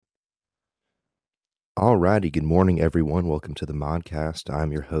Alrighty, good morning, everyone. Welcome to the Modcast.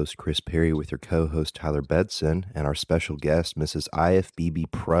 I'm your host, Chris Perry, with your co-host, Tyler Bedson, and our special guest, Mrs.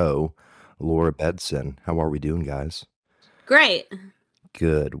 IFBB Pro, Laura Bedson. How are we doing, guys? Great.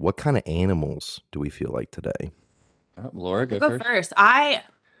 Good. What kind of animals do we feel like today? Laura, I'll go go first. first. I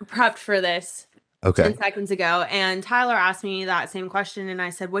prepped for this Okay. 10 seconds ago, and Tyler asked me that same question, and I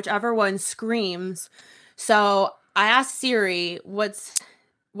said, whichever one screams. So I asked Siri,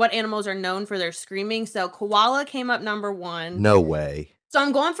 what animals are known for their screaming? So koala came up number one. No way. So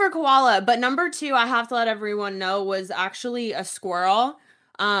I'm going for koala, but number two, I have to let everyone know, was actually a squirrel,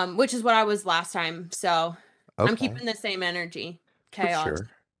 which is what I was last time. So I'm Okay, keeping the same energy. for Chaos. sure.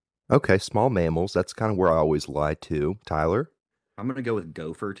 Okay, small mammals. That's kind of where I always lie too. Tyler? I'm gonna go with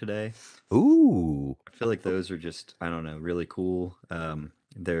gopher today. Ooh. I feel like those are just, I don't know, really cool.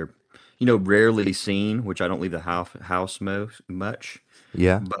 They're, rarely seen, which I don't leave the house much.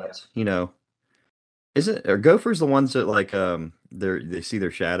 Yeah. But are gophers the ones that they see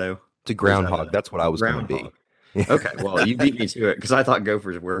their shadow, It's a or is that groundhog. a That's what I was going to be. groundhog? Okay, well you beat me to it because I thought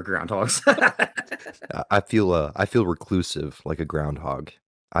gophers were groundhogs. I feel reclusive like a groundhog.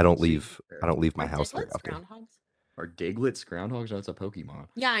 I don't See, leave I don't leave my Are house very diglets often. groundhogs? are diglets groundhogs? No, that's a Pokemon.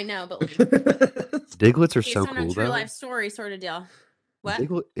 Yeah, I know, but like Diglets are so based on a cool true though. life story sort of deal. What?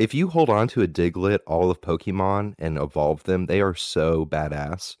 Diglet, if you hold on to a Diglett all of Pokemon and evolve them, they are so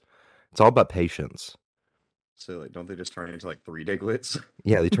badass. It's all about patience. So like, don't they just turn into like three diglets?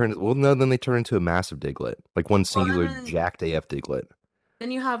 Yeah, then they turn into a massive Diglett. Like one Well, singular jacked AF Diglett.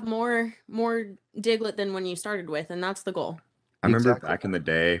 then you have more Diglett than when you started with, and that's the goal. I remember Exactly. back in the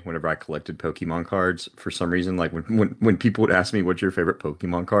day, whenever I collected Pokemon cards, for some reason, like when people would ask me what's your favorite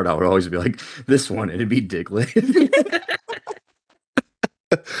Pokemon card, I would always be like, this one, and it'd be Diglett.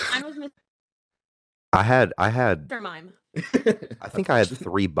 Mine was Mr. I had Mime. I think I had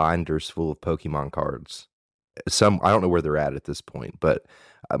 3 binders full of Pokemon cards. Some I don't know where they're at this point, but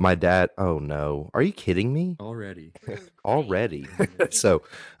my dad. Oh no, are you kidding me? Already. Already. So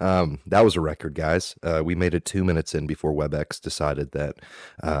that was a record, guys. We made it 2 minutes in before WebEx decided that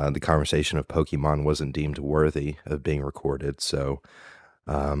the conversation of Pokemon wasn't deemed worthy of being recorded. So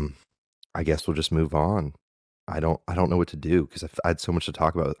um, I guess we'll just move on. I don't know what to do because I had so much to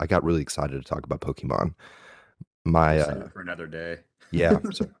talk about. I got really excited to talk about Pokemon. My We'll save it for another day. yeah.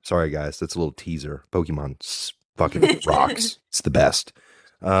 Sorry, guys. That's a little teaser. Pokemon fucking rocks. It's the best.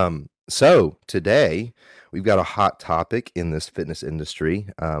 So today we've got a hot topic in this fitness industry.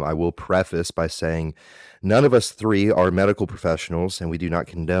 I will preface by saying none of us three are medical professionals, and we do not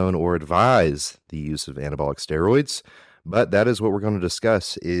condone or advise the use of anabolic steroids. But that is what we're going to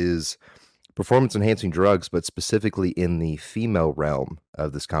discuss: is performance enhancing drugs, but specifically in the female realm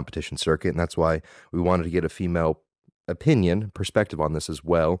of this competition circuit. And that's why we wanted to get a female opinion, perspective on this as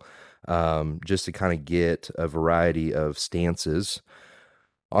well, just to kind of get a variety of stances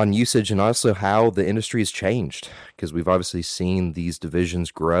on usage and also how the industry has changed. Because we've obviously seen these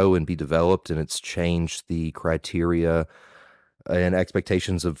divisions grow and be developed, and it's changed the criteria and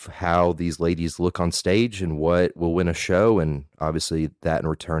expectations of how these ladies look on stage and what will win a show. And obviously, that in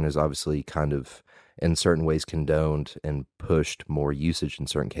return is obviously kind of in certain ways condoned and pushed more usage in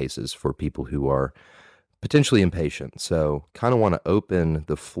certain cases for people who are potentially impatient. So, kind of want to open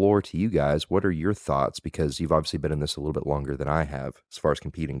the floor to you guys. What are your thoughts? Because you've obviously been in this a little bit longer than I have as far as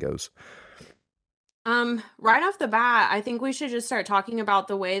competing goes. Right off the bat, I think we should just start talking about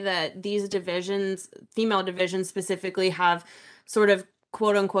the way that these divisions, female divisions specifically, have sort of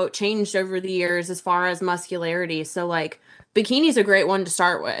quote unquote changed over the years as far as muscularity. So like bikini's a great one to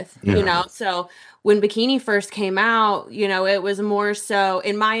start with, you know. So when bikini first came out, it was more so,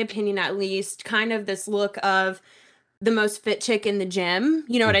 in my opinion at least, kind of this look of the most fit chick in the gym.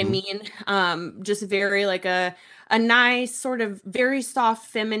 You know what I Mhm. mean? Just very like a nice sort of very soft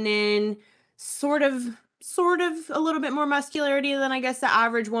feminine sort of a little bit more muscularity than I guess the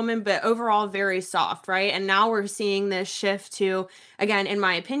average woman, but overall very soft, right? And now we're seeing this shift to, again, in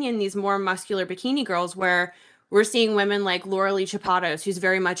my opinion, these more muscular bikini girls where we're seeing women like Laura Lee Chapados, who's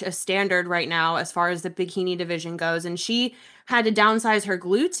very much a standard right now as far as the bikini division goes. And she had to downsize her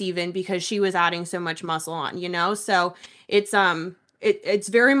glutes even because she was adding so much muscle on, So it's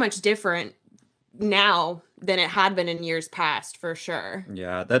very much different now than it had been in years past, for sure.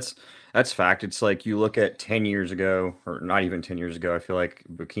 Yeah, that's fact. It's like you look at 10 years ago, or not even 10 years ago, I feel like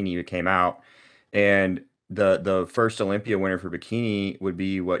bikini came out, and the first Olympia winner for bikini would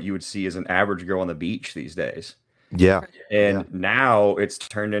be what you would see as an average girl on the beach these days. Yeah. Yeah. And now it's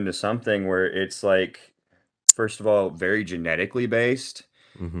turned into something where it's like, first of all, very genetically based,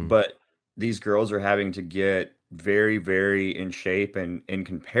 Hmm. but these girls are having to get very, very in shape and in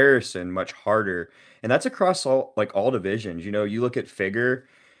comparison much harder. And that's across all divisions. You look at figure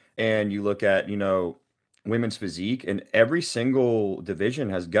and you look at, women's physique, and every single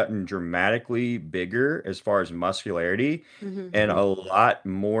division has gotten dramatically bigger as far as muscularity Hmm. and a lot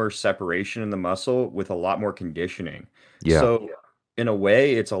more separation in the muscle with a lot more conditioning. Yeah. So, in a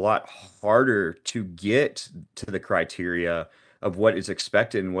way, it's a lot harder to get to the criteria of what is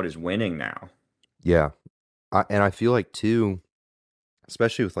expected and what is winning now. Yeah. And I feel like too,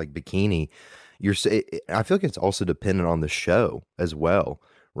 especially with like bikini, I feel like it's also dependent on the show as well,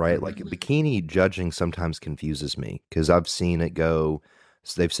 right? Like Mhm. bikini judging sometimes confuses me because I've seen it go.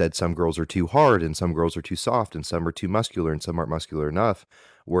 So they've said some girls are too hard and some girls are too soft and some are too muscular and some aren't muscular enough.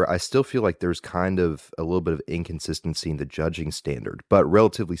 Where I still feel like there's kind of a little bit of inconsistency in the judging standard, but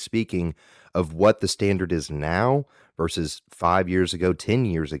relatively speaking, of what the standard is now versus 5 years ago, 10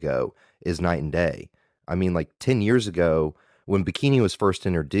 years ago is night and day. I mean, like 10 years ago, when bikini was first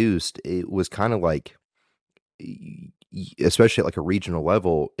introduced, it was kind of like, especially at like a regional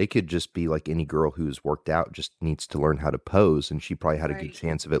level, it could just be like any girl who's worked out just needs to learn how to pose, and she probably had a good Right.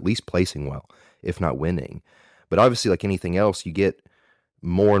 chance of at least placing well, if not winning. But obviously, like anything else, you get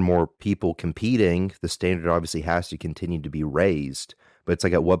more and more people competing. The standard obviously has to continue to be raised, but it's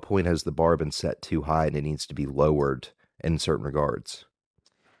like at what point has the bar been set too high and it needs to be lowered in certain regards?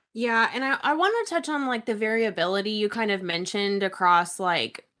 Yeah, and I want to touch on like the variability you kind of mentioned across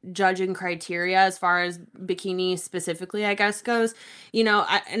like judging criteria as far as bikini specifically, I guess goes.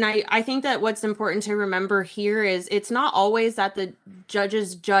 I think that what's important to remember here is it's not always that the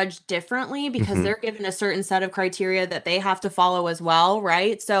judges judge differently because Hmm. they're given a certain set of criteria that they have to follow as well,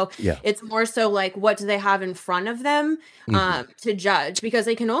 right? So Yeah. it's more so like what do they have in front of them Hmm. to judge because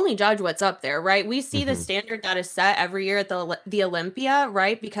they can only judge what's up there, right? We see the Hmm. standard that is set every year at the Olympia,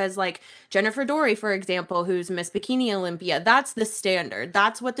 right? Because like Jennifer Dory, for example, who's Miss Bikini Olympia, that's the standard.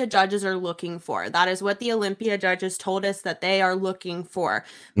 That's what the judges are looking for. That is what the Olympia judges told us that they are looking for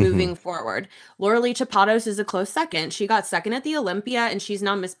Hmm. moving forward. Laura Lee Chapados is a close second. She got second at the Olympia and she's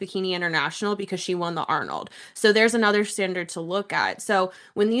now Miss Bikini International because she won the Arnold. So there's another standard to look at. So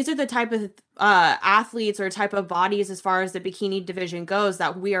when these are the type of athletes or type of bodies as far as the bikini division goes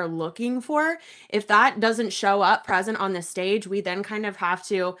that we are looking for, if that doesn't show up present on the stage, we then kind of have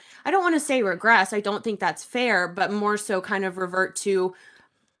to, I don't want to say regress, I don't think that's fair, but more so kind of revert to,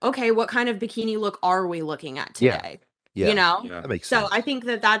 okay, what kind of bikini look are we looking at Yeah. today? You Yeah. know? Yeah. That makes So I sense. think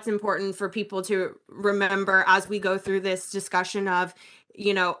that that's important for people to remember as we go through this discussion of,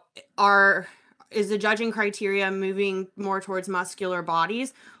 you know, are is the judging criteria moving more towards muscular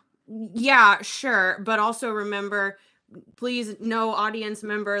bodies? Yeah, sure, but also remember, please, no audience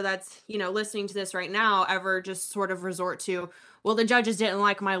member that's, listening to this right now ever just sort of resort to, well, the judges didn't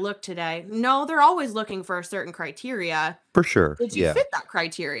like my look today. No, they're always looking for a certain criteria. For sure. Did you Yeah. fit that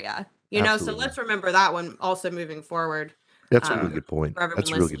criteria? So Absolutely. let's remember that one also moving forward, That's a Yeah. really good point. for everyone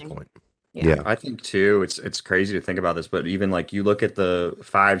That's a really good listening. point. Yeah. Yeah. I think too, it's crazy to think about this, but even like you look at the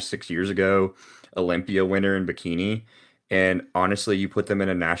 5, 6 years ago Olympia winner in bikini, and honestly, you put them in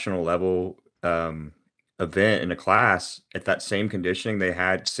a national level event in a class at that same conditioning they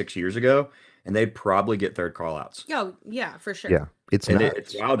had 6 years ago, and they'd probably get third call outs. Oh, yeah, for sure. Yeah. It's And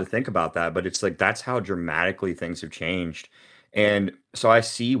it's nuts. wild to think about that, but it's like that's how dramatically things have changed. And so I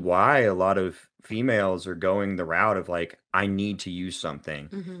see why a lot of females are going the route of like, I need to use something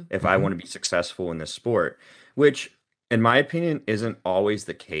Hmm. if I Hmm. want to be successful in this sport, which, in my opinion, isn't always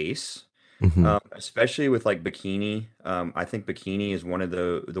the case. Hmm. Especially with like bikini. I think bikini is one of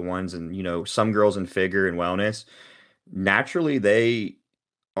the ones, and some girls in figure and wellness, naturally they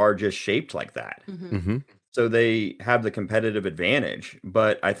are just shaped like that. Hmm. Hmm. So they have the competitive advantage.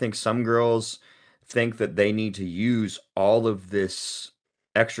 But I think some girls think that they need to use all of this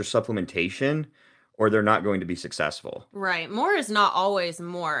extra supplementation or they're not going to be successful. Right. More is not always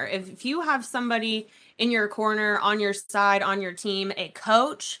more. If you have somebody in your corner, on your side, on your team, a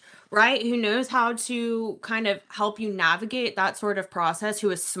coach, right, who knows how to kind of help you navigate that sort of process,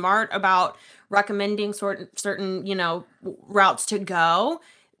 who is smart about recommending certain, routes to go,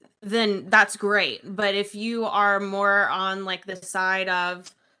 then that's great. But if you are more on like the side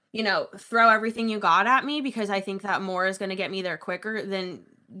of, throw everything you got at me because I think that more is going to get me there quicker, then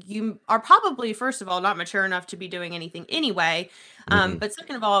you are probably, first of all, not mature enough to be doing anything anyway. Hmm. But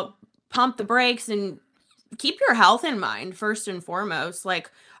second of all, pump the brakes and keep your health in mind first and foremost. Like,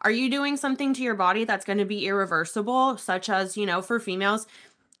 are you doing something to your body that's going to be irreversible, such as, for females,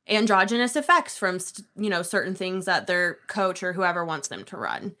 androgynous effects from certain things that their coach or whoever wants them to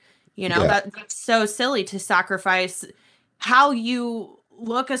run. Yeah. That's so silly to sacrifice how you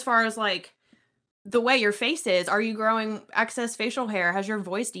look as far as like the way your face is. Are you growing excess facial hair? Has your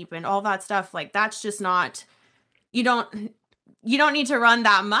voice deepened? All that stuff. Like that's just not, you don't you don't need to run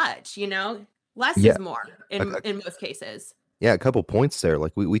that much, you know? Less Yeah. is more A, in most cases. Yeah, a couple points there.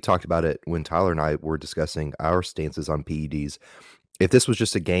 Like we talked about it when Tyler and I were discussing our stances on PEDs. If this was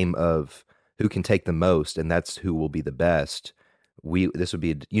just a game of who can take the most and that's who will be the best, this would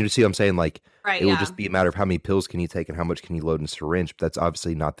be you see what I'm saying? Like Right, it would yeah. just be a matter of how many pills can you take and how much can you load in a syringe. But that's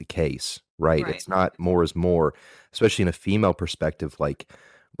obviously not the case, right? Right. It's not more is more, especially in a female perspective. Like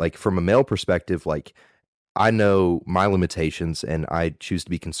from a male perspective, like I know my limitations and I choose to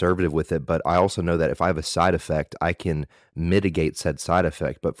be conservative with it, but I also know that if I have a side effect, I can mitigate said side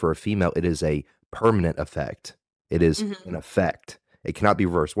effect. But for a female, it is a permanent effect. It is Mhm. an effect. It cannot be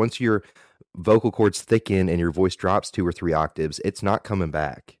reversed. Once your vocal cords thicken and your voice drops 2 or 3 octaves, it's not coming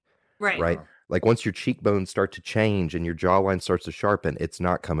back, Right. right? Like once your cheekbones start to change and your jawline starts to sharpen, it's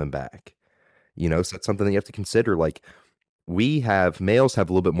not coming back. So that's something that you have to consider. Like males have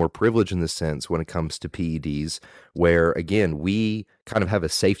a little bit more privilege in this sense when it comes to PEDs, where again, we kind of have a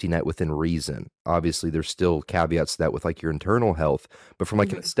safety net within reason. Obviously, there's still caveats to that with like your internal health, but from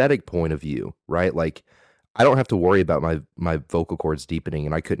like an Mhm. aesthetic point of view, right? Like I don't have to worry about my vocal cords deepening,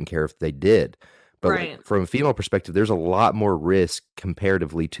 and I couldn't care if they did. But like Right. from a female perspective, there's a lot more risk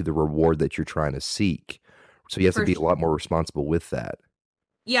comparatively to the reward that you're trying to seek. So you have to For be a sure. lot more responsible with that.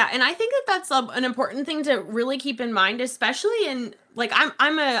 Yeah, and I think that that's an important thing to really keep in mind, especially in like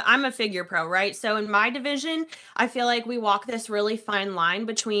I'm a figure pro, right? So in my division, I feel like we walk this really fine line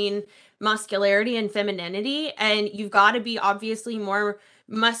between muscularity and femininity, and you've got to be obviously more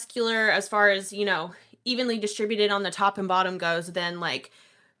muscular as far as, evenly distributed on the top and bottom goes than like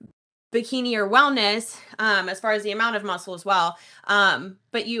bikini or wellness, as far as the amount of muscle as well.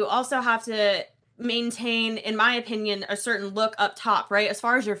 But you also have to maintain, in my opinion, a certain look up top, right? As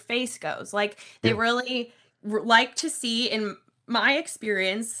far as your face goes, like they Yeah. really like to see, in my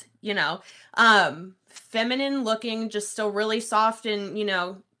experience, feminine looking, just still really soft and,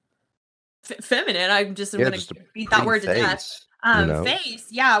 feminine. I'm Yeah, gonna just a beat that pretty word to death. face. Face,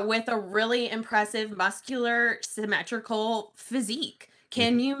 yeah, with a really impressive muscular symmetrical physique.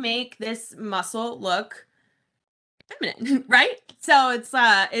 Can Mhm. you make this muscle look feminine? Right? So it's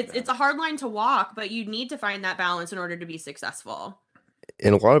a hard line to walk, but you need to find that balance in order to be successful.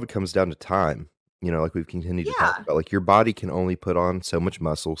 And a lot of it comes down to time. Like we've continued to talk Yeah, about, like your body can only put on so much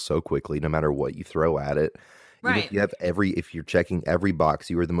muscle so quickly, no matter what you throw at it. Even right. if you're checking every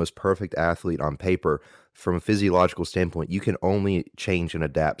box, you are the most perfect athlete on paper. From a physiological standpoint, you can only change and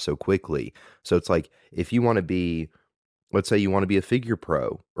adapt so quickly. So it's like if you want to be, let's say you want to be a figure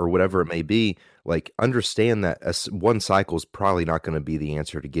pro or whatever it may be, like understand that one cycle is probably not going to be the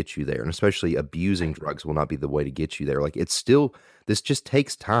answer to get you there. And especially abusing Right. drugs will not be the way to get you there. Like it's still, this just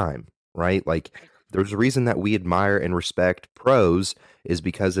takes time, right? Like there's a reason that we admire and respect pros is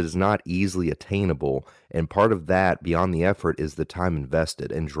because it is not easily attainable. And part of that, beyond the effort, is the time invested.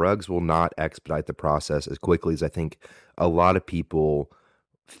 And drugs will not expedite the process as quickly as I think a lot of people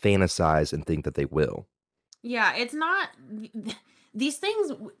fantasize and think that they will. Yeah, it's not these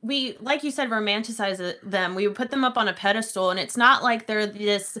things, we, like you said, romanticize them. We put them up on a pedestal, and it's not like they're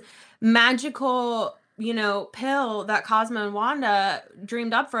this magical, pill that Cosmo and Wanda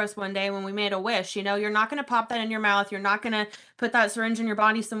dreamed up for us one day when we made a wish. You're not going to pop that in your mouth. You're not going to put that syringe in your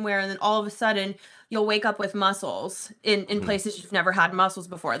body somewhere, and then all of a sudden you'll wake up with muscles in Mhm. places you've never had muscles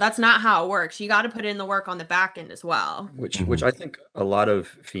before. That's not how it works. You got to put in the work on the back end as well. Which Mhm. I think a lot of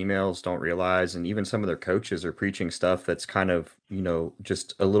females don't realize, and even some of their coaches are preaching stuff that's kind of,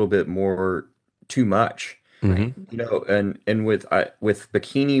 just a little bit more too much. Right. Mhm. And with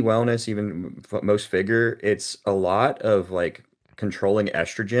bikini wellness, even most figure, it's a lot of like controlling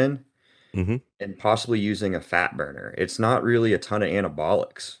estrogen Mhm. and possibly using a fat burner. It's not really a ton of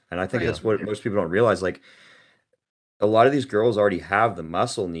anabolics. And I think Yeah. Right. that's what most people don't realize. Like a lot of these girls already have the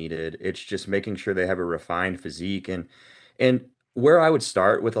muscle needed. It's just making sure they have a refined physique. And where I would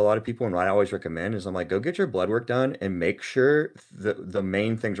start with a lot of people and what I always recommend is I'm like, go get your blood work done and make sure the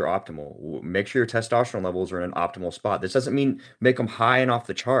main things are optimal. Make sure your testosterone levels are in an optimal spot. This doesn't mean make them high and off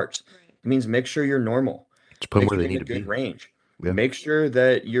the charts. Right. It means make sure you're normal. Just put them Make where sure they you're in need a to good be. range. Yeah. Make sure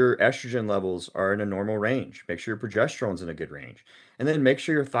that your estrogen levels are in a normal range. Make sure your progesterone's in a good range. And then make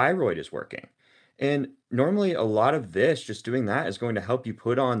sure your thyroid is working. And normally, a lot of this, just doing that, is going to help you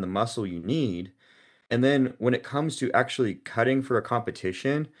put on the muscle you need. And then when it comes to actually cutting for a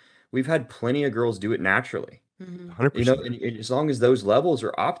competition, we've had plenty of girls do it naturally. Mhm. 100%. And as long as those levels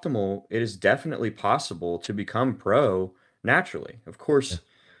are optimal, it is definitely possible to become pro naturally. Of Yeah. course,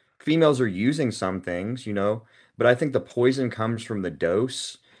 females are using some things, but I think the poison comes from the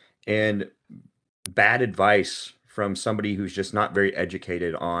dose. And bad advice from somebody who's just not very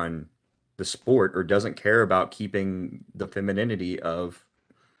educated on the sport or doesn't care about keeping the femininity of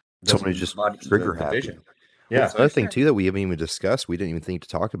Somebody just the trigger happy. division. Well, Yeah. it's another thing too that we haven't even discussed. We didn't even think to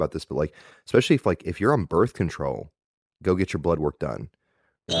talk about this, but like, especially if you're on birth control, go get your blood work done.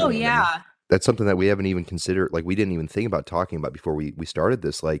 Oh yeah. That's something that we haven't even considered. Like, we didn't even think about talking about before we started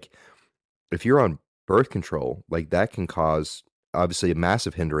this. Like, if you're on birth control, like that can cause obviously a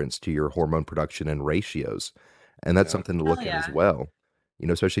massive hindrance to your hormone production and ratios, and that's Yeah. something to Hell look at as yeah. well.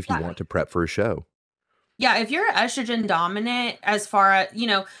 Especially if you Yeah. want to prep for a show. Yeah, if you're estrogen dominant, as far as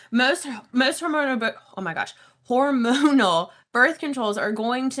most hormonal, oh my gosh, hormonal birth controls are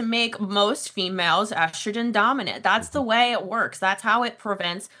going to make most females estrogen dominant. That's the Mhm. way it works. That's how it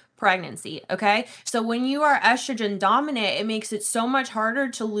prevents pregnancy. Okay. So when you are estrogen dominant, it makes it so much harder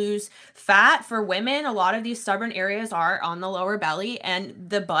to lose fat for women. A lot of these stubborn areas are on the lower belly and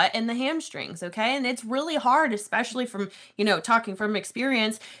the butt and the hamstrings. Okay. And it's really hard, especially from, talking from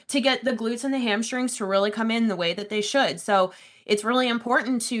experience, to get the glutes and the hamstrings to really come in the way that they should. So it's really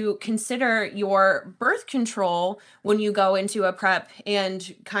important to consider your birth control when you go into a prep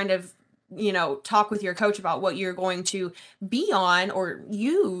and kind of talk with your coach about what you're going to be on or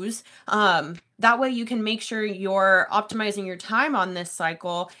use. That way you can make sure you're optimizing your time on this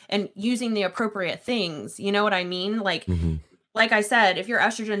cycle and using the appropriate things. You know what I mean? Mhm. Like I said, if you're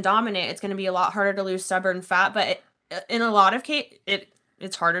estrogen dominant, it's going to be a lot harder to lose stubborn fat, but in a lot of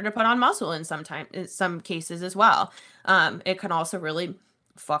it's harder to put on muscle in some cases as well. It can also really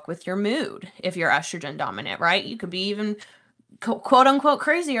fuck with your mood if you're estrogen dominant, right? You could be even quote unquote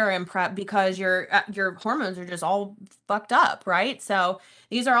crazier in prep because your hormones are just all fucked up, right? So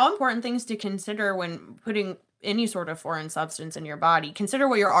these are all important things to consider when putting any sort of foreign substance in your body. Consider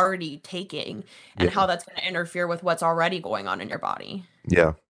what you're already taking and Yeah. how that's going to interfere with what's already going on in your body.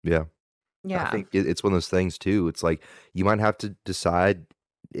 Yeah. Yeah. I Yeah. think it's one of those things too. It's like you might have to decide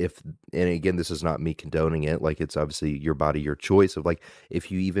if, and again, this is not me condoning it. Like, it's obviously your body, your choice of like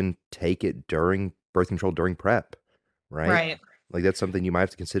if you even take it during birth control during prep, right? Right. Like, that's something you might have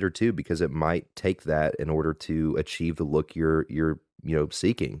to consider too, because it might take that in order to achieve the look you're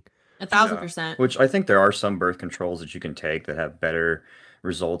seeking. 1,000%. Which I think there are some birth controls that you can take that have better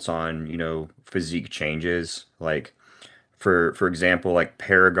results on, physique changes. Like for example, like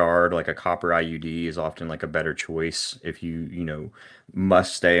Paragard, like a copper IUD is often like a better choice if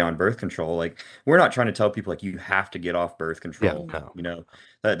must stay on birth control. Like we're not trying to tell people like you have to get off birth Yeah, control. no,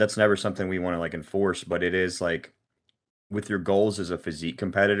 That's never something we want to like enforce, but it is like with your goals as a physique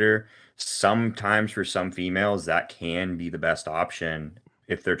competitor, sometimes for some females that can be the best option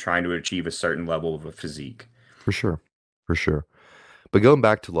if they're trying to achieve a certain level of a physique. for sure, for sure. But going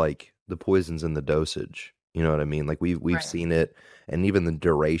back to like the poisons and the dosage, you know what I mean? Like we've Right. seen it, and even the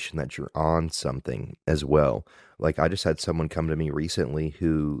duration that you're on something as well. Like, I just had someone come to me recently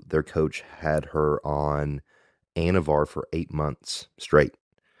who their coach had her on Anavar for 8 months straight.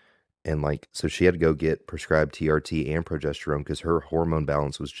 And like, so she had to go get prescribed TRT and progesterone because her hormone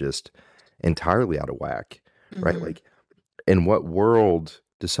balance was just entirely out of whack, right? Hmm. Like, in what world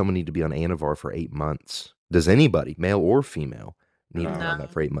does someone need to be on Anavar for 8 months? Does anybody, male or female, need to be No. on that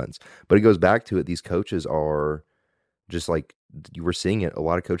No. for 8 months? But it goes back to it. These coaches are just like, you were seeing it. A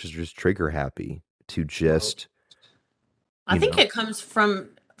lot of coaches are just trigger happy to just, I you think know, it comes from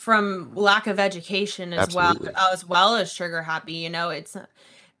lack of education absolutely. as well as trigger happy. It's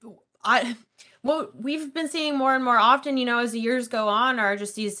I what we've been seeing more and more often, as the years go on, are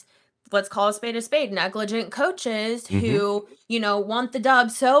just these, let's call a spade, negligent coaches Hmm. who, want the dub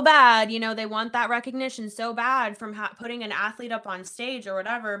so bad, they want that recognition so bad from putting an athlete up on stage or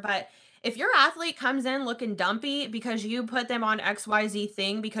whatever. But if your athlete comes in looking dumpy because you put them on XYZ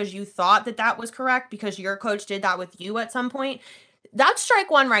thing because you thought that that was correct because your coach did that with you at some point, that's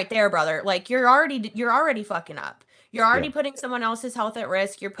strike one right there, brother. Like you're already fucking up. You're Yeah, already putting someone else's health at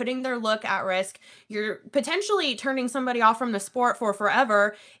risk. You're putting their look at risk. You're potentially turning somebody off from the sport for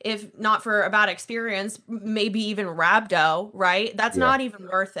forever, if not for a bad experience, maybe even rhabdo, right? That's yeah, not even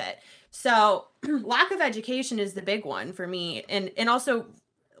worth it. So lack of education is the big one for me. And also,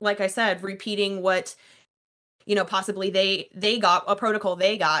 like I said, repeating what, possibly they got a protocol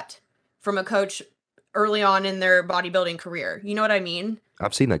they got from a coach early on in their bodybuilding career. You know what I mean?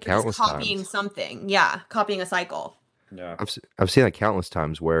 I've seen that They're just countless copying times. something. Yeah, copying a cycle. Yeah. I've seen that countless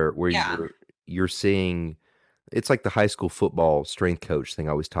times where Yeah. you're seeing it's like the high school football strength coach thing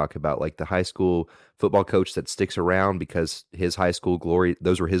I always talk about, like the high school football coach that sticks around because his high school glory,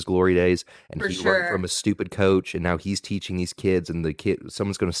 those were his glory days, and For he learned from sure. a stupid coach, and now he's teaching these kids, and the kid,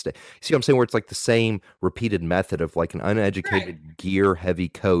 someone's going to stay. See what I'm saying? Where it's like the same repeated method of like an Right. uneducated gear heavy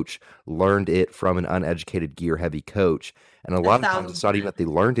coach learned it from an uneducated gear heavy coach, and a A lot of times thousand it's not even percent. that they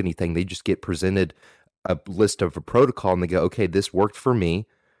learned anything; they just get presented a list of a protocol, and they go, okay, this worked for me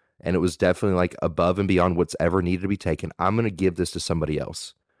and it was definitely like above and beyond what's ever needed to be taken. I'm going to give this to somebody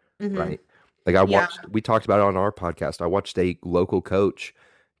else, Hmm. right? Like I Yeah. watched, we talked about it on our podcast. I watched a local coach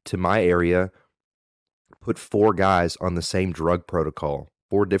to my area put four guys on the same drug protocol,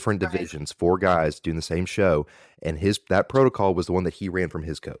 four different Right. divisions, four guys doing the same show, and his that protocol was the one that he ran from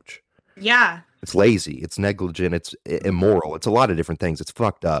his coach. Yeah. It's lazy, it's negligent, it's immoral, it's a lot of different things. It's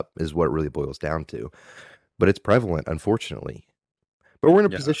fucked up, is what it really boils down to. But it's prevalent, unfortunately. But we're in a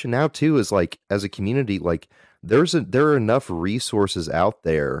Yeah. position now too, is like as a community, like there are enough resources out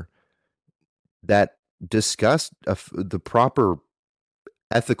there that discuss the proper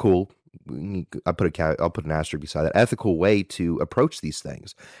ethical. I'll put an asterisk beside that ethical way to approach these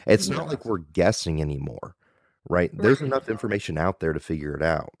things. It's not Hmm. like we're guessing anymore, right? There's Right. enough information out there to figure it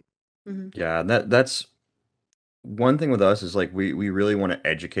out. Hmm. Yeah, that's one thing with us is like we really want to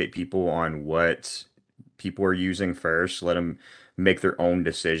educate people on what people are using first, let them make their own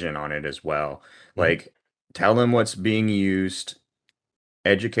decision on it as well. Mhm. Like tell them what's being used,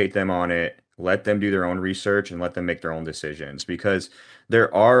 educate them on it, let them do their own research and let them make their own decisions because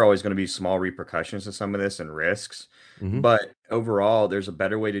there are always going to be small repercussions to some of this and risks. Mhm. But overall, there's a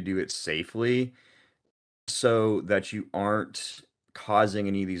better way to do it safely so that you aren't causing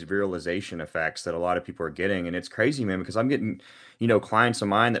any of these virilization effects that a lot of people are getting. And it's crazy, man, because I'm getting, clients of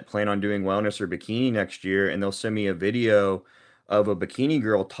mine that plan on doing wellness or bikini next year, and they'll send me a video of a bikini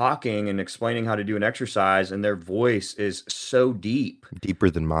girl talking and explaining how to do an exercise, and their voice is so deep. Deeper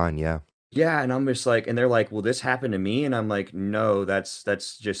than mine, yeah. Yeah, and I'm just like, and they're like, "Well, this happened to me," and I'm like, "No, that's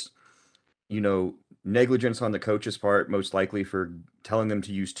just you know, negligence on the coach's part, most likely for telling them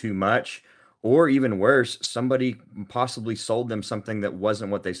to use too much, or even worse, somebody possibly sold them something that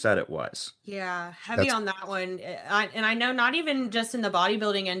wasn't what they said it was." Yeah, heavy That's on that one. And I know not even just in the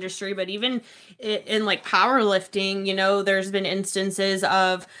bodybuilding industry, but even in like powerlifting, there's been instances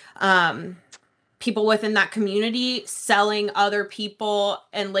of um, people within that community selling other people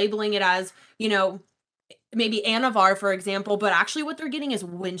and labeling it as, maybe Anavar, for example, but actually what they're getting is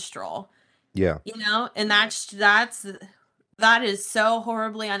Winstrol, yeah. and that is so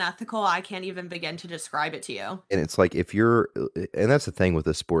horribly unethical. I can't even begin to describe it to you. And it's like if you're and that's the thing with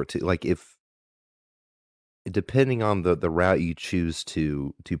the sport too. Like if depending on the route you choose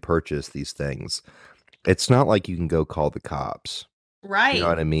to purchase these things, it's not like you can go call the cops. You know Right.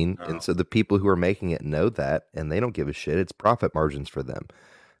 what I mean? And Oh. so the people who are making it know that and they don't give a shit. It's profit margins for them.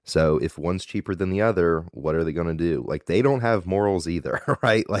 So if one's cheaper than the other, what are they going to do? Like they don't have morals either,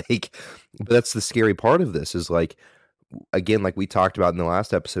 right? Like but that's the scary part of this is like again like we talked about in the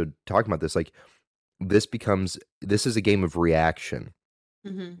last episode talking about this like this is a game of reaction.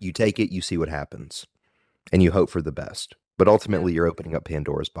 Hmm. You take it, you see what happens, and you hope for the best. But Yeah. ultimately you're opening up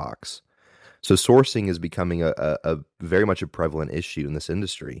Pandora's box. So sourcing is becoming a very much a prevalent issue in this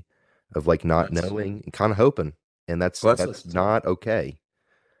industry of like not That's knowing and kind of hoping. And well, that's not okay.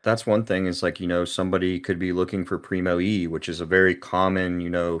 that's one thing is like, somebody could be looking for Primo E, which is a very common,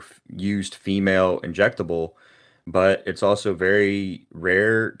 used female injectable, but it's also very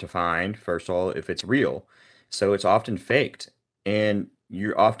rare to find, first of all, if it's real. So it's often faked. And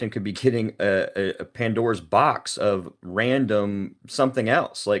you often could be getting a Pandora's box of random something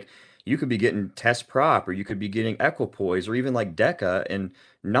else. Like you could be getting Test Prop or you could be getting Equipoise or even like Deca and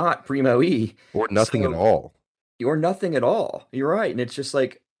not Primo E. Or nothing at So all. or nothing at all. You're right. And it's just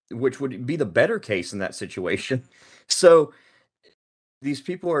like, which would be the better case in that situation. So these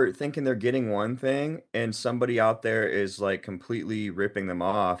people are thinking they're getting one thing, and somebody out there is like completely ripping them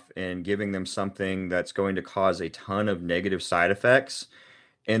off and giving them something that's going to cause a ton of negative side effects.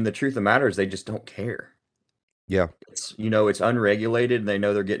 And the truth of the matter is, they just don't care. Yeah. It's unregulated and they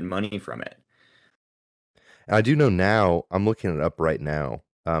know they're getting money from it. And I do know now, I'm looking it up right now.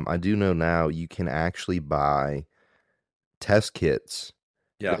 I do know now you can actually buy test kits.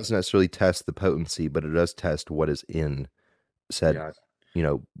 It Yeah. doesn't necessarily test the potency, but it does test what is in said, Yeah. you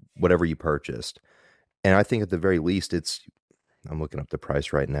know, whatever you purchased. And I think at the very least, I'm looking up the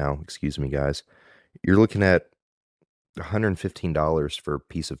price right now. Excuse me, guys. You're looking at $115 for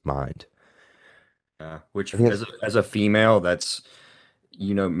peace of mind. Which I think as a female, that's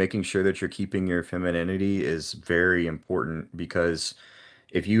making sure that you're keeping your femininity is very important because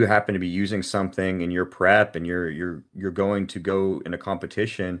if you happen to be using something in your prep and you're going to go in a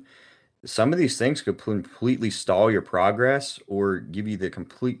competition, some of these things could completely stall your progress or give you the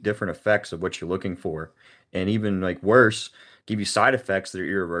complete different effects of what you're looking for. And even like worse, give you side effects that are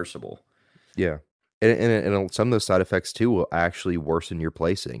irreversible. Yeah. And some of those side effects too will actually worsen your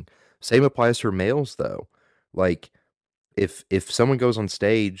placing. Same applies for males though. Like if someone goes on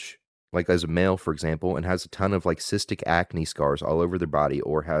stage, like as a male, for example, and has a ton of like cystic acne scars all over their body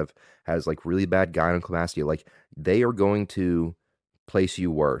or has like really bad gynecomastia, like they are going to place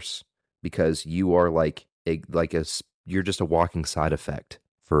you worse because you are you're just a walking side effect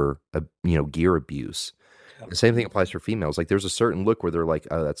for gear abuse. The same thing applies for females. Like there's a certain look where they're like,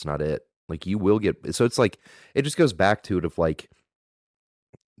 oh, that's not it. Like you will get, so it's like it just goes back to it of like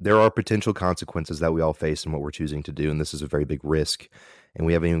there are potential consequences that we all face in what we're choosing to do, and this is a very big risk. And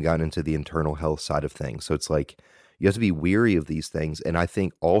we haven't even gotten into the internal health side of things. So it's like you have to be weary of these things. And I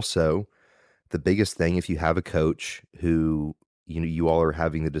think also the biggest thing, if you have a coach who you all are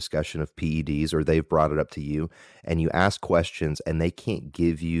having the discussion of PEDs or they've brought it up to you and you ask questions and they can't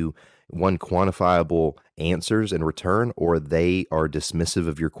give you one quantifiable answers in return, or they are dismissive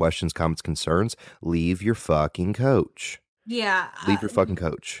of your questions, comments, concerns, leave your fucking coach. Yeah. Leave your fucking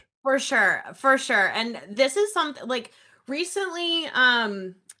coach. For sure. For sure. And this is something like recently,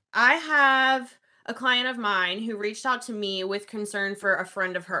 I have a client of mine who reached out to me with concern for a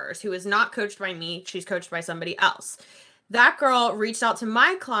friend of hers who is not coached by me. She's coached by somebody else. That girl reached out to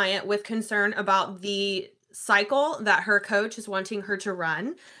my client with concern about the cycle that her coach is wanting her to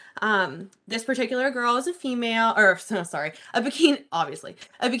run. This particular girl is a female, or sorry, a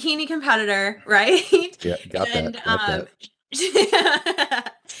bikini competitor, right? Yeah, got that.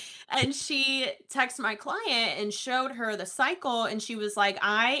 And she texted my client and showed her the cycle, and she was like,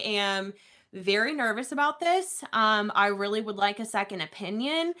 I am very nervous about this. I really would like a second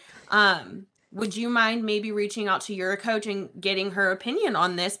opinion. Would you mind maybe reaching out to your coach and getting her opinion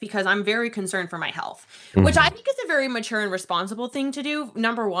on this? Because I'm very concerned for my health, which I think is a very mature and responsible thing to do.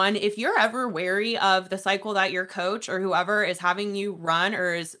 Number one, if you're ever wary of the cycle that your coach or whoever is having you run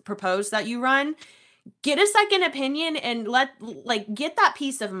or is proposed that you run, get a second opinion and get that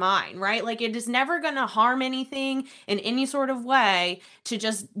peace of mind, right? Like it is never going to harm anything in any sort of way to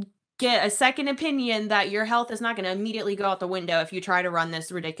just get a second opinion that your health is not going to immediately go out the window if you try to run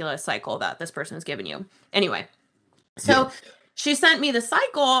this ridiculous cycle that this person has given you. Anyway, so she sent me the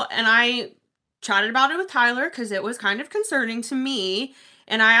cycle and I chatted about it with Tyler because it was kind of concerning to me.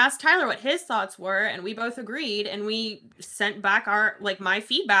 And I asked Tyler what his thoughts were, and we both agreed, and we sent back my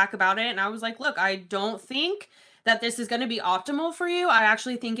feedback about it. And I was like, look, I don't think that this is going to be optimal for you. I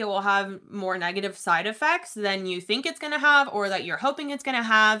actually think it will have more negative side effects than you think it's going to have, or that you're hoping it's going to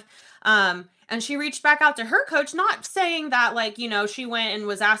have. And she reached back out to her coach, not saying that she went and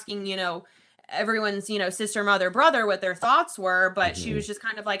was asking, everyone's, sister, mother, brother, what their thoughts were, but she was just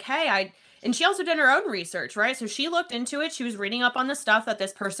kind of like, hey, and she also did her own research, right? So she looked into it. She was reading up on the stuff that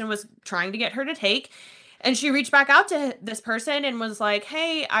this person was trying to get her to take. And she reached back out to this person and was like,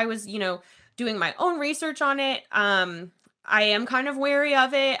 hey, I was, doing my own research on it. I am kind of wary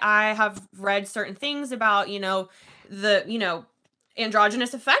of it. I have read certain things about, the,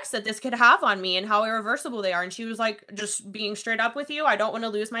 androgynous effects that this could have on me and how irreversible they are. And she was like, just being straight up with you, I don't want to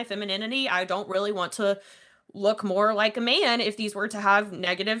lose my femininity. I don't really want to look more like a man if these were to have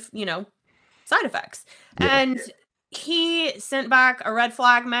negative, side effects. Yeah. And he sent back a red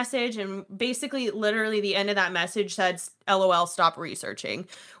flag message, and basically literally the end of that message said, LOL, stop researching,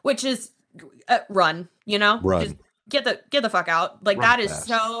 which is run, Run. Just get the fuck out. Like, Run that fast. Is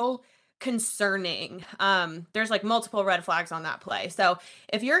so concerning. There's like multiple red flags on that play. So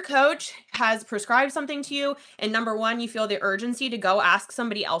if your coach has prescribed something to you, and number one, you feel the urgency to go ask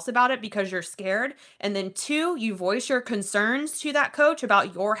somebody else about it because you're scared, and then two, you voice your concerns to that coach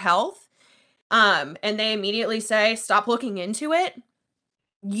about your health, and they immediately say, stop looking into it,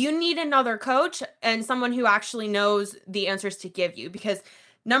 you need another coach and someone who actually knows the answers to give you. Because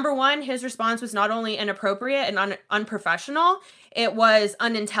number one, his response was not only inappropriate and unprofessional, it was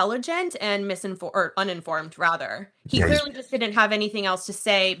unintelligent and uninformed, rather. He clearly just didn't have anything else to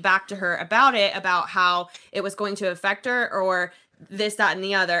say back to her about it, about how it was going to affect her or this, that, and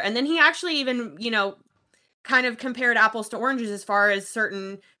the other. And then he actually even, kind of compared apples to oranges as far as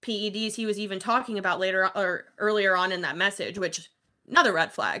certain PEDs he was even talking about later or earlier on in that message, which another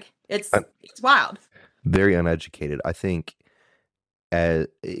red flag. It's wild. Very uneducated. I think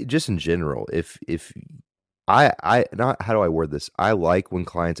just in general, if I not, how do I word this? I like when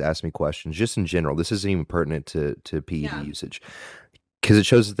clients ask me questions just in general. This isn't even pertinent to PED usage. because it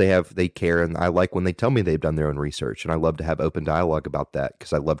shows that they care, and I like when they tell me they've done their own research, and I love to have open dialogue about that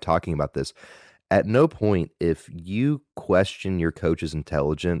because I love talking about this. At no point, if you question your coach's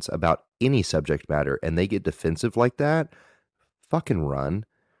intelligence about any subject matter and they get defensive like that, fucking run.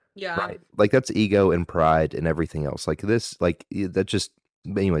 Yeah. Right. Like that's ego and pride and everything else. Like this, like that just,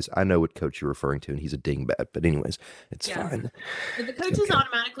 anyways, I know what coach you're referring to, and he's a dingbat, but anyways, it's fine. If the coach is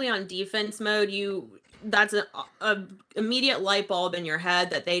automatically on defense mode, that's a immediate light bulb in your head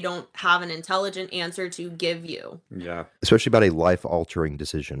that they don't have an intelligent answer to give you. Yeah. Especially about a life altering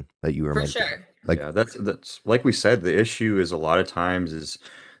decision that you were making. Sure. Like, yeah, that's like we said, the issue is a lot of times is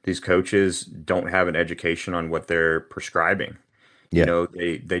these coaches don't have an education on what they're prescribing. Yeah. You know,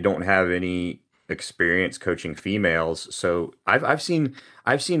 they don't have any experience coaching females. So I've seen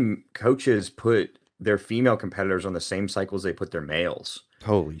coaches put their female competitors on the same cycles they put their males.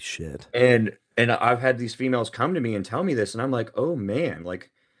 Holy shit. And I've had these females come to me and tell me this, and I'm like, oh man,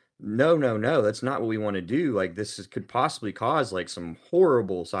 like no, that's not what we want to do. Like could possibly cause like some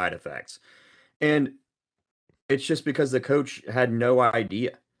horrible side effects. And it's just because the coach had no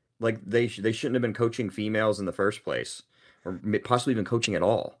idea. Like they shouldn't have been coaching females in the first place, or possibly even coaching at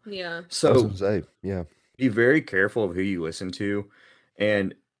all. Yeah. I was So gonna say, yeah. be very careful of who you listen to.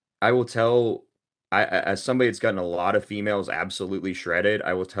 And I will tell, as somebody that's gotten a lot of females absolutely shredded,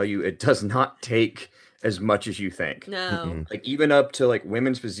 I will tell you it does not take as much as you think. No. Mm-mm. Like even up to like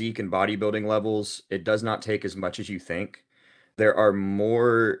women's physique and bodybuilding levels, it does not take as much as you think. There are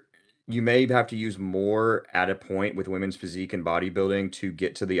more, you may have to use more at a point with women's physique and bodybuilding to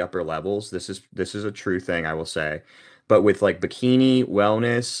get to the upper levels. This is a true thing, I will say. But with like bikini,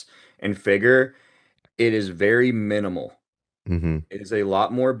 wellness, and figure, it is very minimal. Mm-hmm. It is a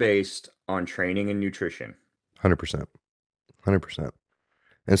lot more based on training and nutrition. 100%. 100%.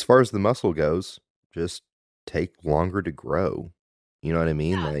 As far as the muscle goes, just take longer to grow. You know what I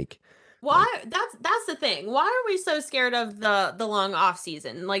mean? Yeah. Like, why that's the thing. Why are we so scared of the long off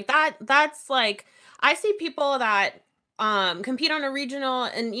season? Like that's like I see people that compete on a regional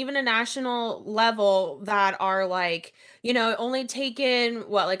and even a national level that are like, only taking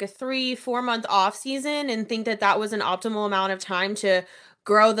like a 3-4 month off season and think that was an optimal amount of time to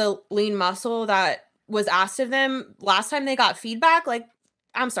grow the lean muscle that was asked of them last time they got feedback. Like,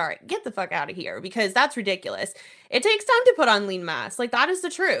 I'm sorry, get the fuck out of here, because that's ridiculous. It takes time to put on lean mass. Like, that is the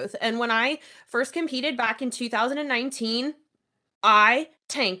truth. And when I first competed back in 2019, I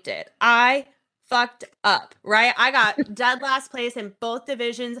tanked it. I fucked up, right? I got dead last place in both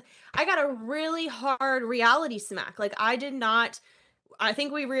divisions. I got a really hard reality smack. Like, I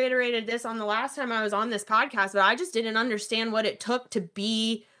think we reiterated this on the last time I was on this podcast, but I just didn't understand what it took to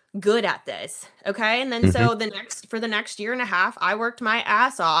be good at this. Okay. And then so for the next year and a half, I worked my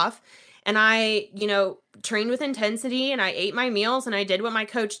ass off, and I, trained with intensity, and I ate my meals, and I did what my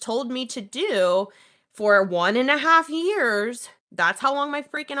coach told me to do for 1.5 years. That's how long my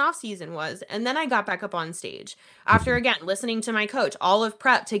freaking off season was. And then I got back up on stage after, again, listening to my coach all of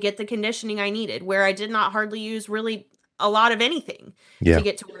prep to get the conditioning I needed, where I did not hardly use really a lot of anything to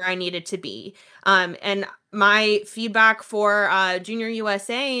get to where I needed to be. And my feedback for Junior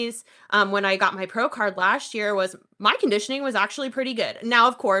USA's when I got my pro card last year was my conditioning was actually pretty good. Now,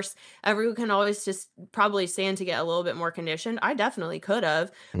 of course, everyone can always just probably stand to get a little bit more conditioned. I definitely could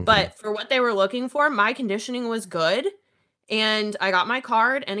have. But for what they were looking for, my conditioning was good. And I got my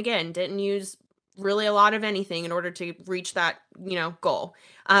card, and again, didn't use really a lot of anything in order to reach that, goal.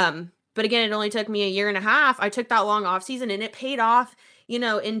 But again, it only took me 1.5 years. I took that long off season, and it paid off,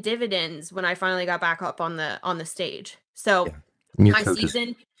 in dividends when I finally got back up on the stage. So my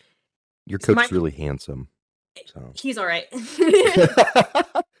season, your coach is really handsome. So he's all right.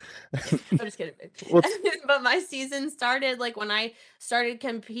 I'm just kidding. But my season started like when I started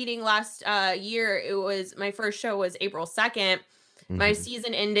competing last year. My first show was April 2nd. My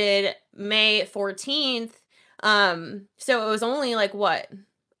season ended May 14th. So it was only like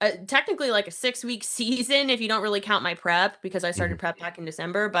technically like a 6-week season if you don't really count my prep, because I started prep back in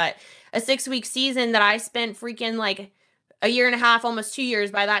December, but a 6-week season that I spent freaking like 1.5 years, almost 2 years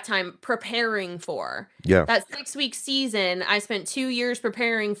by that time preparing for. Yeah. That 6-week season I spent 2 years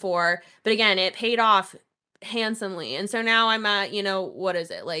preparing for, but again, it paid off handsomely. And so now I'm at, what is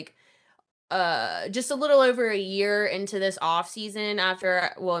it? Like just a little over 1 year into this off season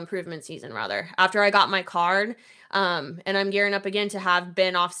improvement season rather, after I got my card. And I'm gearing up again to have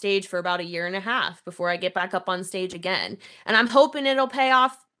been off stage for about 1.5 years before I get back up on stage again. And I'm hoping it'll pay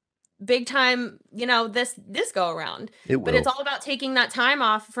off big time, this go around. It But it's will. all about taking that time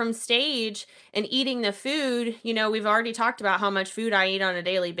off from stage and eating the food. We've already talked about how much food I eat on a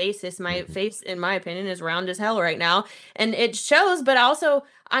daily basis. My Mhm. face, in my opinion, is round as hell right now. And it shows, but also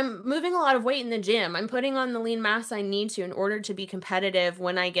I'm moving a lot of weight in the gym. I'm putting on the lean mass I need to in order to be competitive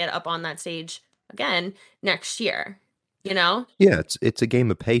when I get up on that stage again next year, you know? Yeah, it's a game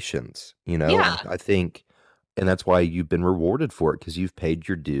of patience, and Yeah. I think, and that's why you've been rewarded for it because you've paid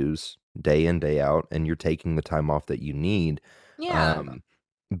your dues day in, day out, and you're taking the time off that you need. Yeah. Um,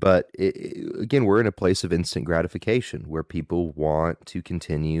 but again, we're in a place of instant gratification where people want to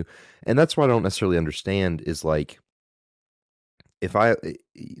continue, and that's what I don't necessarily understand is like if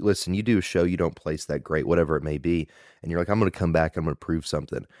listen, you do a show, you don't place that great, whatever it may be, and you're like, I'm going to come back, I'm going to prove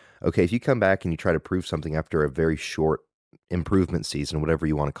something. Okay, if you come back and you try to prove something after a very short improvement season, whatever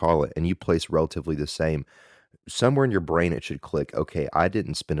you want to call it, and you place relatively the same, somewhere in your brain it should click, okay, I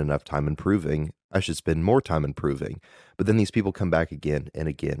didn't spend enough time improving. I should spend more time improving. But then these people come back again and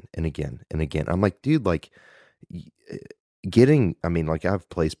again and again and again. I'm like, dude, like y- eh, I mean, like I've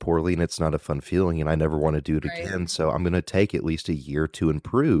placed poorly and it's not a fun feeling and I never want to do it Right. again. So I'm going to take at least a year to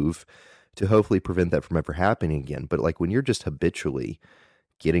improve to hopefully prevent that from ever happening again. But like when you're just habitually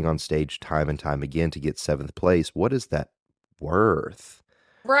getting on stage time and time again to get seventh place, what is that worth?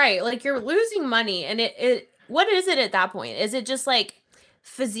 Right. Like you're losing money and it what is it at that point? Is it just like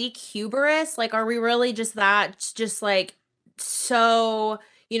physique hubris? Like are we really just like so,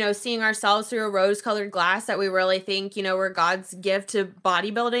 seeing ourselves through a rose-colored glass that we really think, we're God's gift to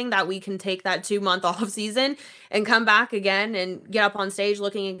bodybuilding, that we can take that 2 month off season and come back again and get up on stage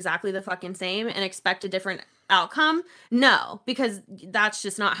looking exactly the fucking same and expect a different outcome? No, because that's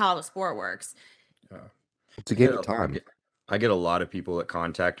just not how the sport works. Uh, It's a I get game of a, I time. get I get a lot of people that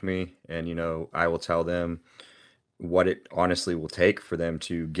contact me, and I will tell them what it honestly will take for them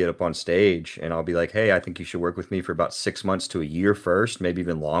to get up on stage, and I'll be like, "Hey, I think you should work with me for about 6 months to a year first, maybe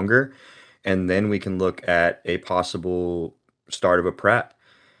even longer, and then we can look at a possible start of a prep."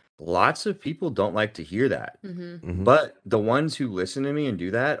 Lots of people don't like to hear that. Mhm. Hmm. But the ones who listen to me and do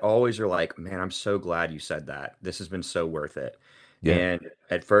that always are like, "Man, I'm so glad you said that. This has been so worth it." Yeah. And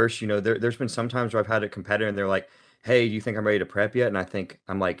at first, there's been some times where I've had a competitor and they're like, "Hey, do you think I'm ready to prep yet?" And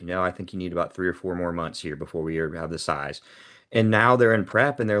I'm like, "No, I think you need about 3 or 4 more months here before we have the size." And now they're in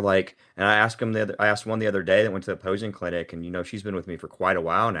prep and they're like, and I asked one the other day that went to the posing clinic, and she's been with me for quite a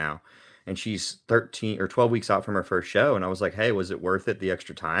while now, and she's 13 or 12 weeks out from her first show, and I was like, "Hey, was it worth it, the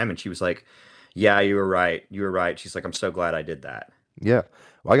extra time?" And she was like, "Yeah, you were right. You were right." She's like, "I'm so glad I did that." Yeah.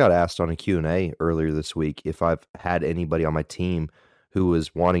 Well, I got asked on a Q&A earlier this week if I've had anybody on my team who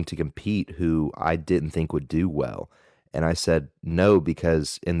was wanting to compete who I didn't think would do well. And I said no,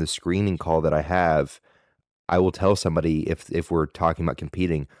 because in the screening call that I have, I will tell somebody if we're talking about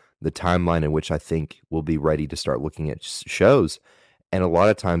competing, the timeline in which I think we'll be ready to start looking at shows. And a lot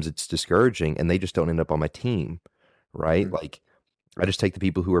of times it's discouraging and they just don't end up on my team, right? Mhm. Like I just take the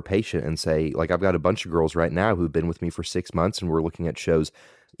people who are patient and say, like, I've got a bunch of girls right now who've been with me for 6 months and we're looking at shows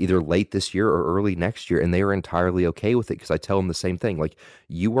either late this year or early next year. And they are entirely okay with it because I tell them the same thing. Like,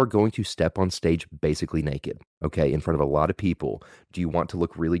 you are going to step on stage basically naked, okay, in front of a lot of people. Do you want to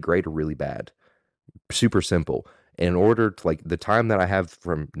look really great or really bad? Super simple. In order to, like, the time that I have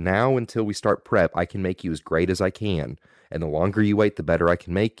from now until we start prep, I can make you as great as I can. And the longer you wait, the better I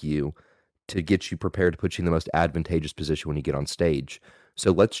can make you to get you prepared to put you in the most advantageous position when you get on stage.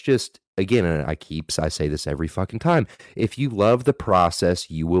 So let's just, again, and I say this every fucking time. If you love the process,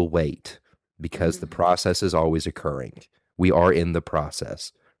 you will wait because the Mhm. process is always occurring. We are in the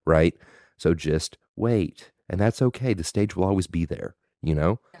process, right? So just wait. And that's okay. The stage will always be there, you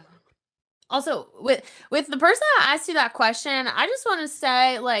know? Also, with the person that asked you that question, I just want to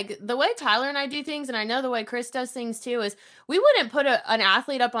say, like, the way Tyler and I do things, and I know the way Chris does things too, is we wouldn't put an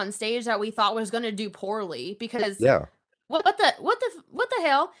athlete up on stage that we thought was going to do poorly, because Yeah. what the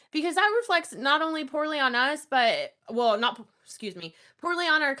hell? Because that reflects not only poorly on us, but, well, not, excuse me, poorly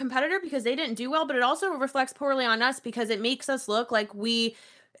on our competitor because they didn't do well, but it also reflects poorly on us because it makes us look like we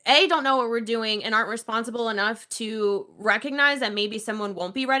don't know what we're doing and aren't responsible enough to recognize that maybe someone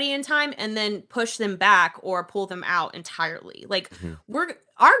won't be ready in time and then push them back or pull them out entirely. Like, Mhm.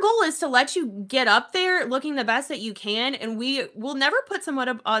 our goal is to let you get up there looking the best that you can, and we will never put someone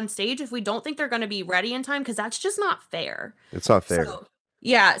up on stage if we don't think they're going to be ready in time, because that's just not fair. It's not fair. So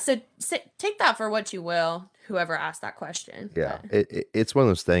yeah, so take that for what you will, whoever asked that question. Yeah. But It's one of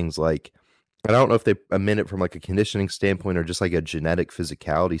those things like, and I don't know if they meant it from like a conditioning standpoint or just like a genetic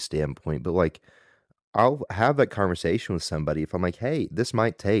physicality standpoint, but like I'll have that conversation with somebody if I'm like, hey, this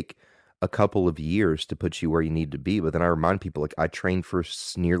might take a couple of years to put you where you need to be. But then I remind people, like, I trained for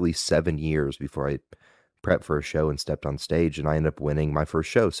nearly 7 years before I prepped for a show and stepped on stage, and I ended up winning my first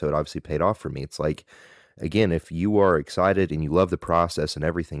show. So it obviously paid off for me. It's like, again, if you are excited and you love the process and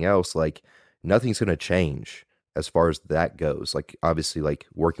everything else, like, nothing's going to change as far as that goes. Like, obviously, like,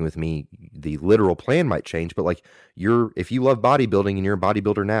 working with me, the literal plan might change, but like, if you love bodybuilding and you're a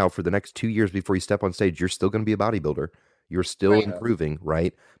bodybuilder now, for the next 2 years before you step on stage, you're still going to be a bodybuilder. You're still Right. improving,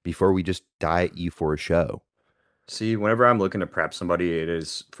 right? Before we just diet you for a show. See, whenever I'm looking to prep somebody, it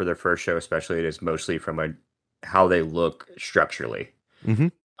is for their first show, especially, it is mostly from how they look structurally. Mm-hmm.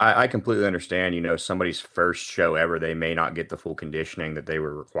 I completely understand, somebody's first show ever, they may not get the full conditioning that they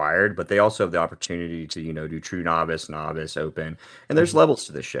were required, but they also have the opportunity to, do true novice, open, and there's levels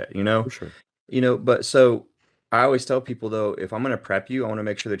to this shit, For sure. But so I always tell people though, if I'm going to prep you, I want to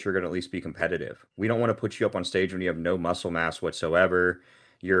make sure that you're going to at least be competitive. We don't want to put you up on stage when you have no muscle mass whatsoever.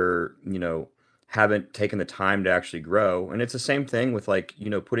 You're, haven't taken the time to actually grow. And it's the same thing with like,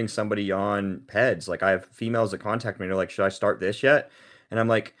 putting somebody on PEDs. Like I have females that contact me and they're like, should I start this yet? And I'm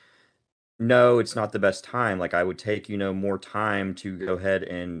like, no, it's not the best time. Like I would take, more time to go ahead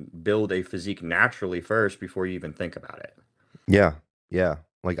and build a physique naturally first before you even think about it. Yeah. Yeah.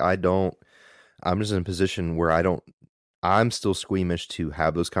 Like I'm just in a position where I'm still squeamish to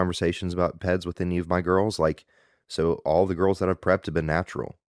have those conversations about PEDs with any of my girls. Like, so all the girls that I've prepped have been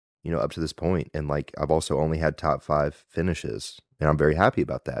natural, up to this point. And like, I've also only had top 5 finishes, and I'm very happy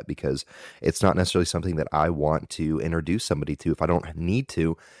about that, because it's not necessarily something that I want to introduce somebody to if I don't need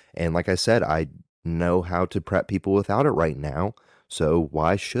to. And like I said, I know how to prep people without it right now. So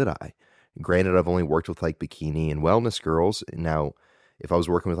why should I? Granted, I've only worked with like bikini and wellness girls. Now, if I was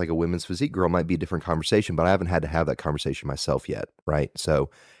working with like a women's physique girl, it might be a different conversation, but I haven't had to have that conversation myself yet, right? So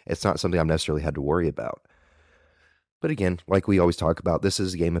it's not something I've necessarily had to worry about. But again, like we always talk about, this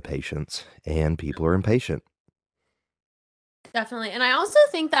is a game of patience, and people are impatient. Definitely. And I also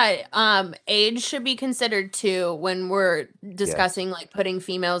think that age should be considered too when we're discussing like putting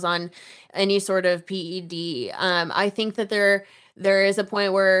females on any sort of PED. I think that there is a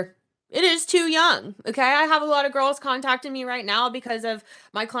point where it is too young. Okay. I have a lot of girls contacting me right now because of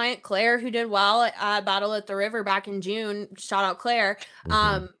my client Claire, who did well at Battle at the River back in June. Shout out Claire.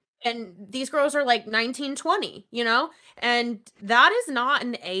 And these girls are like 19, 20, and that is not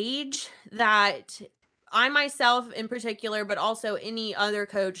an age that I myself in particular, but also any other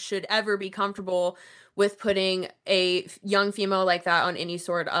coach, should ever be comfortable with putting a young female like that on any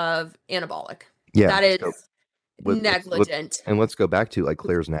sort of anabolic. Yeah. That is negligent. Let's go back to like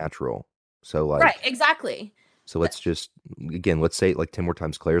Claire's natural. So like, right, exactly. So let's say it like 10 more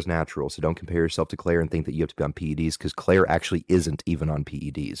times. Claire's natural. So don't compare yourself to Claire and think that you have to be on PEDs, because Claire actually isn't even on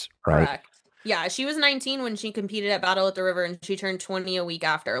PEDs, right? Correct. Yeah, she was 19 when she competed at Battle at the River, and she turned 20 a week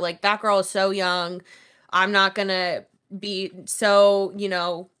after. Like, that girl is so young. I'm not going to be so,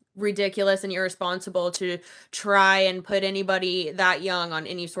 ridiculous and irresponsible to try and put anybody that young on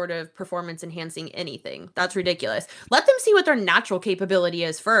any sort of performance enhancing anything. That's ridiculous. Let them see what their natural capability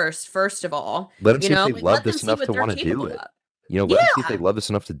is first of all. Let them see if they love this enough to want to do it. Let them see if they love this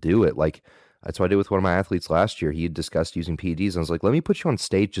enough to do it. Like, that's what I did with one of my athletes last year. He had discussed using PEDs, and I was like, let me put you on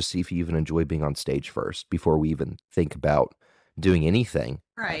stage, just see if you even enjoy being on stage first before we even think about doing anything.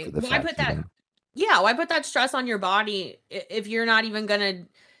 Right. Why put that stress on your body if you're not even going to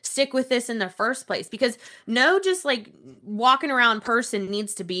stick with this in the first place? Because no, just like walking around person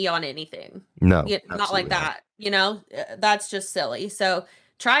needs to be on anything. No, not like that. That's just silly. So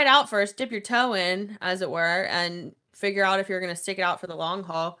try it out first, dip your toe in, as it were, and figure out if you're going to stick it out for the long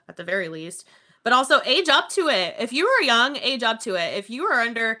haul at the very least. But also age up to it. If you were young, age up to it. If you were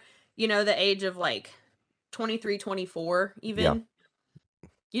under, the age of like 23, 24 even,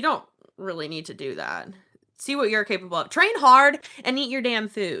 you don't really need to do that. See what you're capable of. Train hard and eat your damn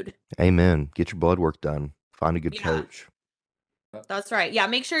food. Amen. Get your blood work done. Find a good coach. That's right. Yeah,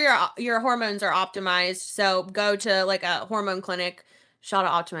 make sure your hormones are optimized. So go to like a hormone clinic, shout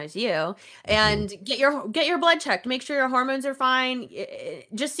out Optimize You, and get your blood checked. Make sure your hormones are fine.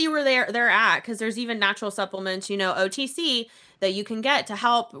 Just see where they're at, because there's even natural supplements, OTC, that you can get to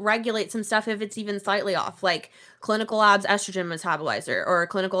help regulate some stuff if it's even slightly off, like Clinical Labs estrogen metabolizer or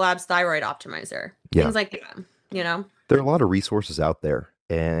Clinical Labs thyroid optimizer. Things like that, There are a lot of resources out there.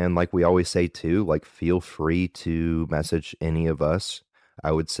 And like we always say too, like, feel free to message any of us.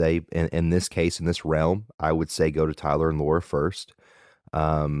 I would say in this case, in this realm, I would say go to Tyler and Laura first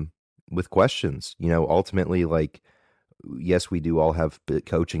with questions. Ultimately, like, yes, we do all have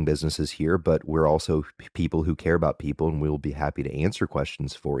coaching businesses here, but we're also people who care about people, and we'll be happy to answer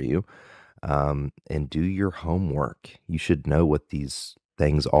questions for you. And do your homework. You should know what these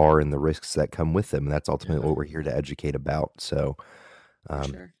things are and the risks that come with them. And that's ultimately what we're here to educate about. So,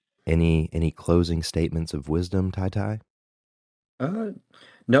 Sure. any closing statements of wisdom, Tai Tai?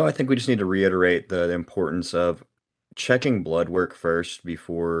 No, I think we just need to reiterate the importance of checking blood work first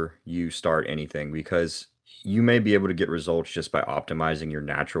before you start anything, because you may be able to get results just by optimizing your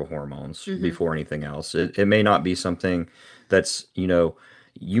natural hormones Mm-hmm. before anything else. It may not be something that's,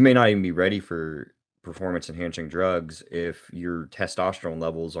 you may not even be ready for performance enhancing drugs if your testosterone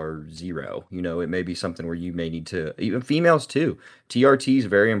levels are zero. It may be something where you may need to, even females too. TRT is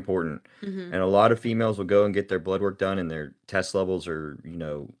very important. Mm-hmm. And a lot of females will go and get their blood work done and their test levels are,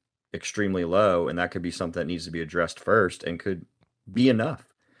 extremely low. And that could be something that needs to be addressed first and could be enough.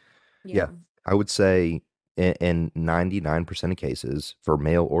 Yeah, Yeah. I would say in 99% of cases, for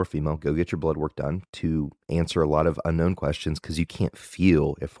male or female, go get your blood work done to answer a lot of unknown questions because you can't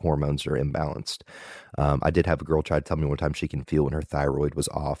feel if hormones are imbalanced. I did have a girl try to tell me one time she can feel when her thyroid was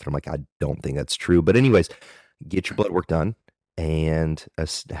off. And I'm like, I don't think that's true. But, anyways, get your blood work done and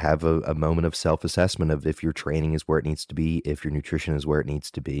have a moment of self-assessment of if your training is where it needs to be, if your nutrition is where it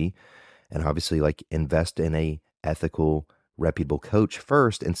needs to be, and obviously like invest in a ethical, reputable coach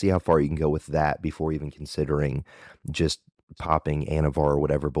first and see how far you can go with that before even considering just popping Anavar or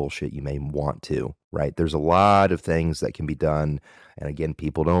whatever bullshit you may want to, right? There's a lot of things that can be done. And again,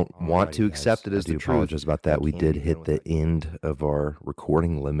 people don't want to accept it as the truth. I apologize about that. We did hit the end of our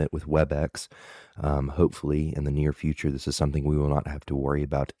recording limit with WebEx. Hopefully in the near future, this is something we will not have to worry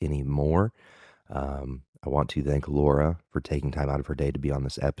about anymore. I want to thank Laura for taking time out of her day to be on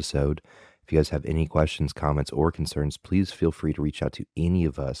this episode. If you guys have any questions, comments, or concerns, please feel free to reach out to any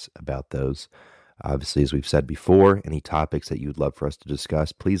of us about those. Obviously, as we've said before, any topics that you would love for us to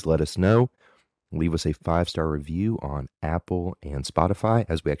discuss, please let us know. Leave us a 5-star review on Apple and Spotify,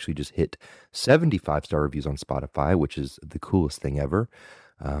 as we actually just hit 75-star reviews on Spotify, which is the coolest thing ever.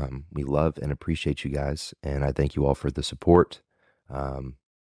 We love and appreciate you guys, and I thank you all for the support.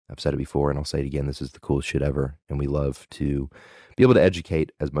 I've said it before and I'll say it again. This is the coolest shit ever. And we love to be able to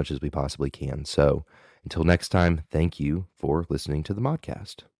educate as much as we possibly can. So until next time, thank you for listening to the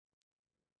modcast.